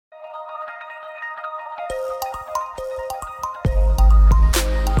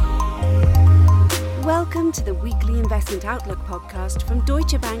Welcome to the Weekly Investment Outlook podcast from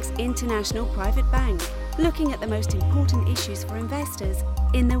Deutsche Bank's International Private Bank, looking at the most important issues for investors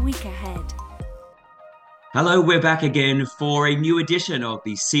in the week ahead. Hello, we're back again for a new edition of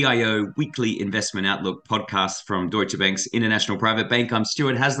the CIO Weekly Investment Outlook podcast from Deutsche Bank's International Private Bank. I'm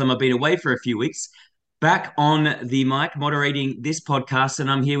Stuart Haslam. I've been away for a few weeks, back on the mic moderating this podcast, and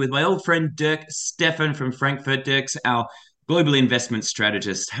I'm here with my old friend Dirk Steffen from Frankfurt. Dirk's our global investment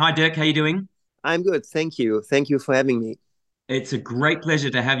strategist. Hi, Dirk. How are you doing? I'm good. Thank you. Thank you for having me. It's a great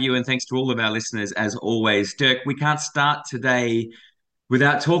pleasure to have you, and thanks to all of our listeners as always. Dirk, we can't start today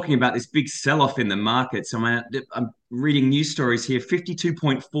without talking about this big sell-off in the market. So I'm reading news stories here,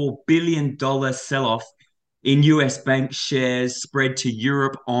 $52.4 billion sell-off in US bank shares spread to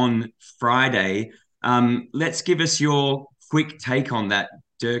Europe on Friday. Let's give us your quick take on that,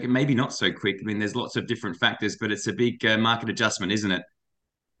 Dirk. And maybe not so quick. I mean, there's lots of different factors, but it's a big market adjustment, isn't it?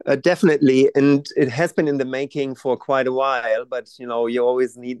 Definitely, and it has been in the making for quite a while. But you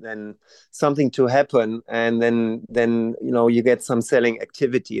always need then something to happen, and then you get some selling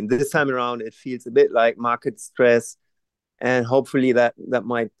activity. And this time around, it feels a bit like market stress, and hopefully that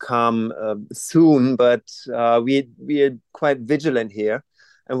might come soon. But we are quite vigilant here.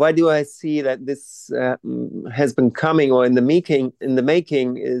 And why do I see that this has been coming or in the making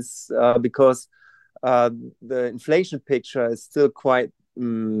is because the inflation picture is still quite,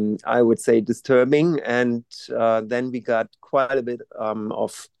 I would say, disturbing. And then we got quite a bit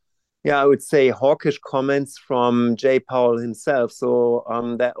of, I would say, hawkish comments from Jay Powell himself. So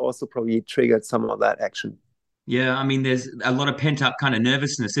that also probably triggered some of that action. Yeah, I mean, there's a lot of pent-up kind of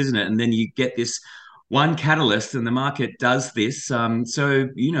nervousness, isn't it? And then you get this one catalyst and the market does this. So,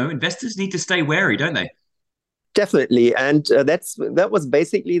 investors need to stay wary, don't they? Definitely. And that was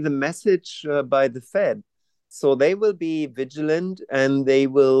basically the message by the Fed. So they will be vigilant, and they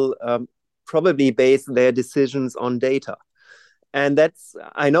will probably base their decisions on data. And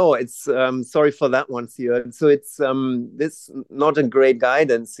I know it's, sorry for that one, Stuart. So it's this not a great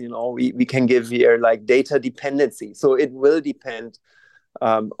guidance, we can give here, like data dependency. So it will depend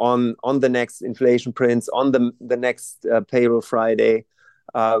on the next inflation prints, on the next payroll Friday,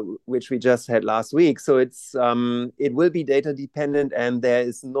 which we just had last week. So it will be data dependent, and there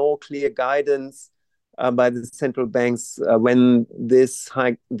is no clear guidance by the central banks when this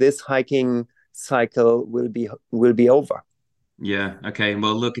hiking cycle will be over. Yeah. Okay.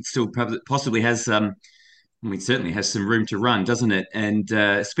 Well, look, it still possibly has certainly has some room to run, doesn't it?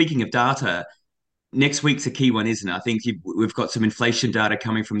 And speaking of data, next week's a key one, isn't it? I think we've got some inflation data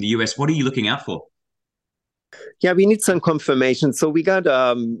coming from the US. What are you looking out for? Yeah, we need some confirmation. So we got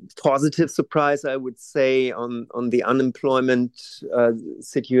positive surprise, I would say, on the unemployment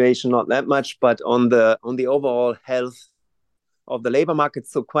situation, not that much, but on the overall health of the labor market.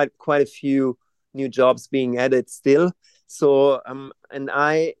 So quite a few new jobs being added still. So and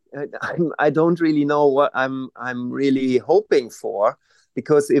I don't really know what I'm really hoping for,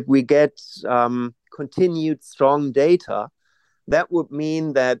 because if we get continued strong data, that would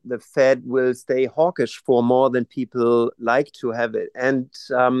mean that the Fed will stay hawkish for more than people like to have it, and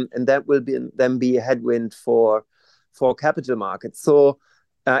that will be a headwind for capital markets. So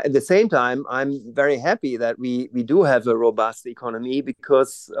at the same time, I'm very happy that we do have a robust economy,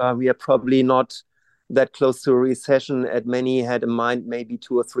 because we are probably not that close to a recession as many had in mind maybe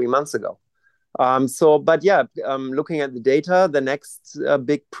 2 or 3 months ago. Looking at the data, the next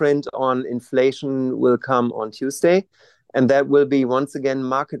big print on inflation will come on Tuesday. And that will be, once again,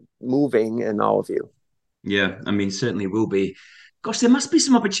 market moving in our view. Yeah, I mean, certainly will be. Gosh, there must be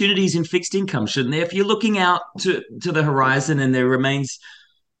some opportunities in fixed income, shouldn't there? If you're looking out to the horizon and there remains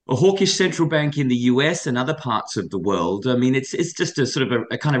a hawkish central bank in the US and other parts of the world, I mean, it's just a sort of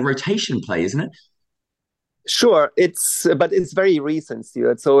a kind of rotation play, isn't it? Sure, but it's very recent,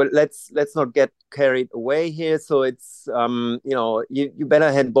 Stuart. So let's not get carried away here. So it's you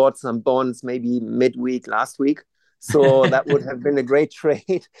better had bought some bonds maybe midweek last week. So that would have been a great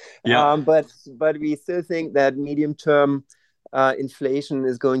trade. Yeah. But we still think that medium-term inflation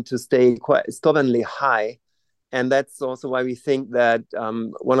is going to stay quite stubbornly high. And that's also why we think that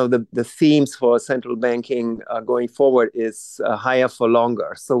one of the themes for central banking going forward is higher for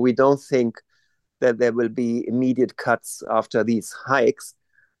longer. So we don't think that there will be immediate cuts after these hikes.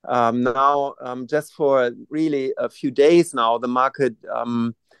 Just for really a few days now, the market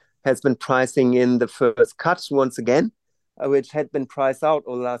has been pricing in the first cut once again, which had been priced out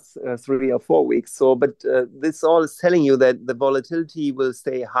over the last 3 or 4 weeks. So, but this all is telling you that the volatility will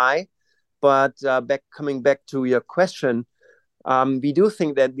stay high. But coming back to your question, we do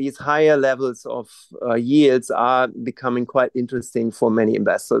think that these higher levels of yields are becoming quite interesting for many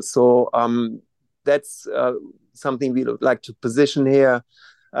investors. So that's something we would like to position here.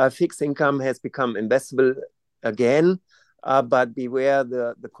 Fixed income has become investable again, but beware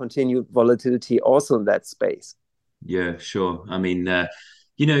the continued volatility also in that space. Yeah, sure. I mean,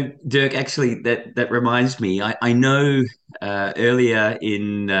 Dirk, actually, that reminds me. I know earlier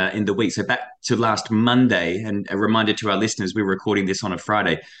in the week, so back to last Monday, and a reminder to our listeners, we're recording this on a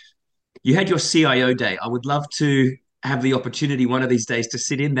Friday. You had your CIO day. I would love to have the opportunity one of these days to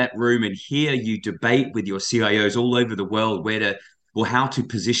sit in that room and hear you debate with your CIOs all over the world how to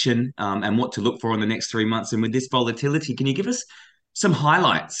position and what to look for in the next 3 months. And with this volatility, can you give us some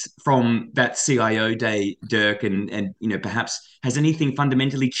highlights from that CIO day, Dirk? And perhaps has anything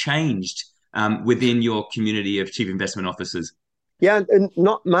fundamentally changed within your community of chief investment officers? Yeah, and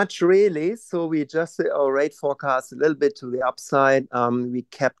not much really. So we adjusted our rate forecast a little bit to the upside. We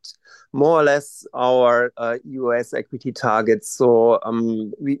kept more or less our US equity targets. So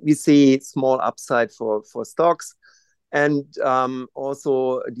we see small upside for stocks, and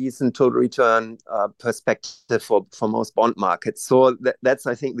also a decent total return perspective for most bond markets. So that's,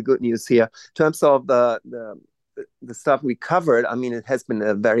 I think, the good news here. In terms of the stuff we covered, I mean, it has been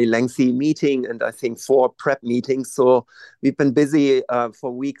a very lengthy meeting, and I think 4 prep meetings. So we've been busy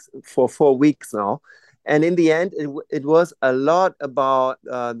for 4 weeks now. And in the end, it was a lot about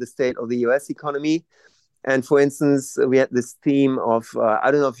the state of the US economy. And for instance, we had this theme of,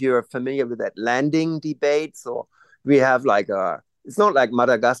 I don't know if you're familiar with that landing debate. So we have it's not like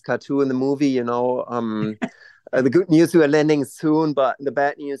Madagascar 2 in the movie, the good news, we are landing soon, but the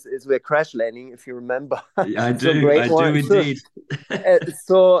bad news is we're crash landing, if you remember. Yeah, I do indeed.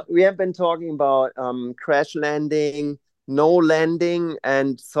 So we have been talking about crash landing, no landing,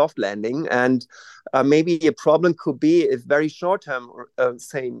 and soft landing. And maybe a problem could be if very short term,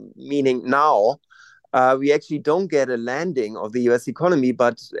 meaning now, we actually don't get a landing of the US economy,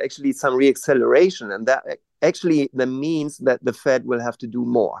 but actually some reacceleration. And that means that the Fed will have to do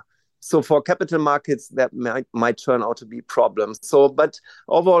more. So for capital markets, that might turn out to be problems. So, but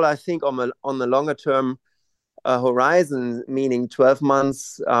overall, I think on the longer term horizon, meaning 12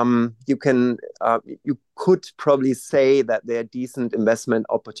 months, you could probably say that there are decent investment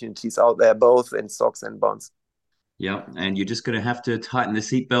opportunities out there, both in stocks and bonds. Yeah, and you're just going to have to tighten the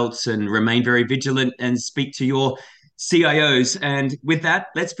seatbelts and remain very vigilant and speak to your CIOs. And with that,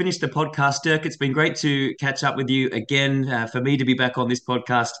 let's finish the podcast. Dirk, it's been great to catch up with you again, for me to be back on this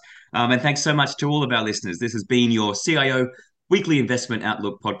podcast. And thanks so much to all of our listeners. This has been your CIO Weekly Investment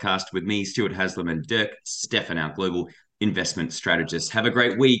Outlook podcast with me, Stuart Haslam, and Dirk Steffen, our global investment strategist. Have a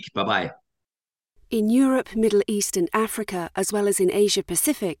great week. Bye-bye. In Europe, Middle East and Africa, as well as in Asia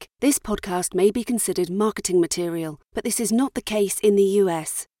Pacific, this podcast may be considered marketing material, but this is not the case in the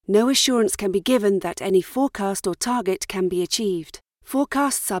US. No assurance can be given that any forecast or target can be achieved.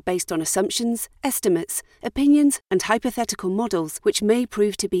 Forecasts are based on assumptions, estimates, opinions, and hypothetical models which may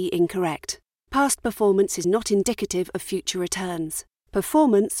prove to be incorrect. Past performance is not indicative of future returns.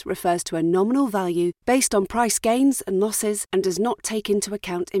 Performance refers to a nominal value based on price gains and losses and does not take into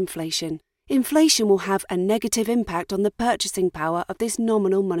account inflation. Inflation will have a negative impact on the purchasing power of this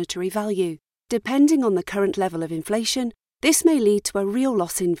nominal monetary value. Depending on the current level of inflation, this may lead to a real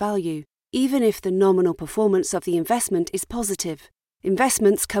loss in value, even if the nominal performance of the investment is positive.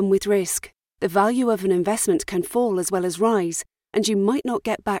 Investments come with risk. The value of an investment can fall as well as rise, and you might not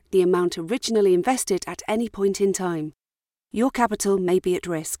get back the amount originally invested at any point in time. Your capital may be at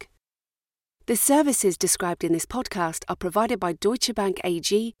risk. The services described in this podcast are provided by Deutsche Bank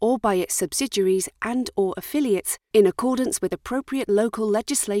AG or by its subsidiaries and/or affiliates in accordance with appropriate local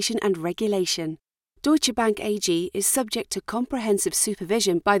legislation and regulation. Deutsche Bank AG is subject to comprehensive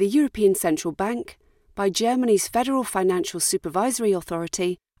supervision by the European Central Bank, by Germany's Federal Financial Supervisory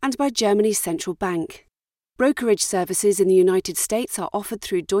Authority, and by Germany's Central Bank. Brokerage services in the United States are offered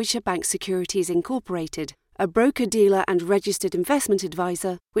through Deutsche Bank Securities Incorporated, a broker-dealer and registered investment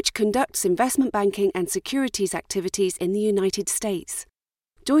advisor which conducts investment banking and securities activities in the United States.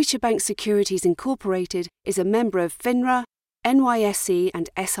 Deutsche Bank Securities Incorporated is a member of FINRA, NYSE and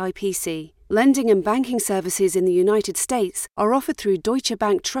SIPC. Lending and banking services in the United States are offered through Deutsche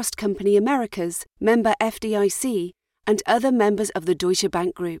Bank Trust Company Americas, member FDIC, and other members of the Deutsche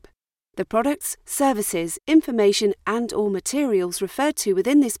Bank Group. The products, services, information and/or materials referred to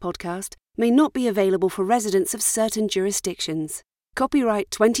within this podcast may not be available for residents of certain jurisdictions.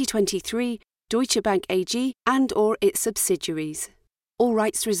 Copyright 2023, Deutsche Bank AG and/or its subsidiaries. All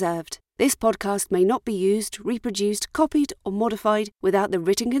rights reserved. This podcast may not be used, reproduced, copied or modified without the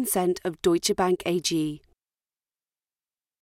written consent of Deutsche Bank AG.